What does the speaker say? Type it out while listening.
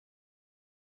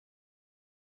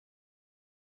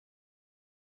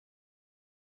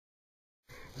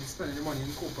You spend the money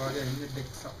in Cooper again in the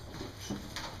decks up.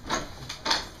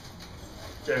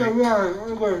 Jerry. So I'm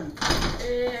going.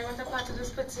 I want a part of the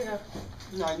spits here.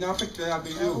 No, I'm not picking that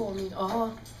big you.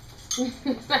 Oh. I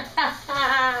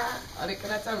think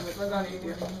that's how it was on here.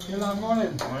 Good morning.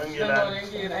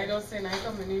 Morning, I don't say I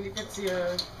come in, you can see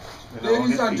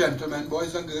Ladies and gentlemen,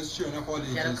 boys and girls, children of all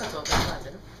ages,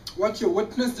 what you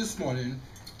witnessed this morning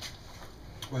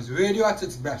was radio at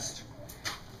its best.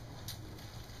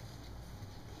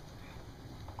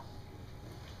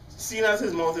 Seeing as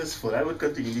his mouth is full, I would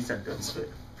continue the sentence.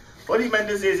 What he meant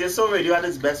to say is, yes, so radio at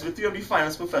its best with three of the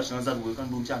finance professionals that work on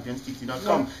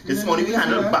BoomChampionsTT.com. This morning we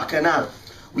handled Bacchanal.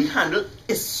 We handled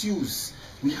issues.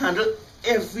 We handled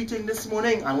everything this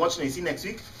morning. And watch now, you see next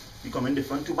week, we come in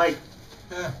different to bite.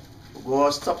 Yeah. Go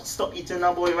stop eating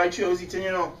that boy right through I was eating,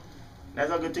 you know.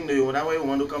 That's a good thing though, that's why you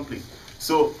want to complain.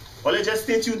 So, all you just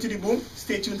stay tuned to the Boom,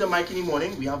 stay tuned to Mike in the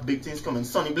morning. We have big things coming.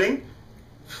 Sonny Bling.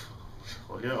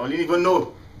 All you even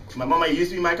know. Remember, it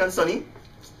used to be Mike and Sonny.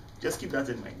 Just keep that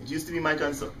in mind. It used to be Mike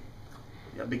and Son.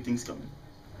 We have big things coming.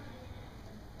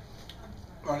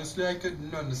 Honestly, I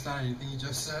couldn't understand anything he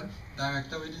just said.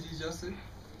 Director, what did he just say?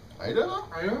 I don't know.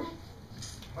 I don't know.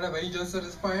 Whatever he just said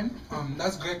is fine.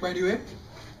 That's Greg, by the way.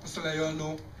 Just to let you all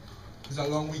know, it's a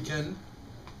long weekend.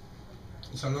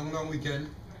 It's a long weekend.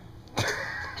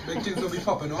 Big things will be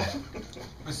popping up.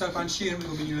 Myself and Shane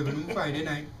will be in the living room Friday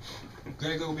night.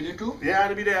 Greg will be there too? Yeah,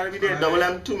 I'll be there. Double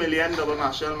M, 2 million, double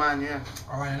Marshall, man, yeah.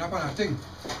 Alright, enough on that thing.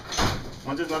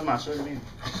 What is not Marshall, you mean?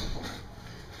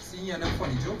 See, you have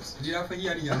funny jokes. Do that for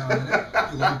here and here now, you're going to be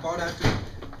proud of that too.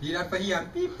 Do that for here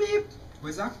and beep beep.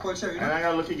 What's that called, Sherry? And I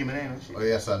got lucky, give me that, Oh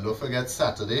yes, and don't forget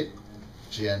Saturday,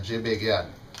 J&J Big Yard,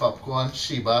 Popcorn,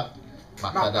 Sheba,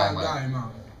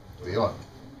 Macadamia. We on.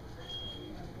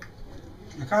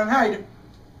 You can't hide.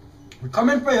 We're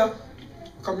coming for you.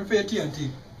 We're coming for your TNT.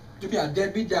 If you're a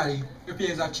deadbeat daddy, if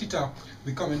you're a cheater,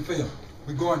 we're coming for you.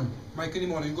 We're going. Mike in the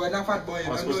morning, go ahead and fat boy.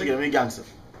 I'm supposed to get me gangster.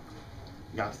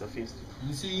 Gangster face.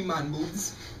 You see man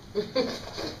boobs?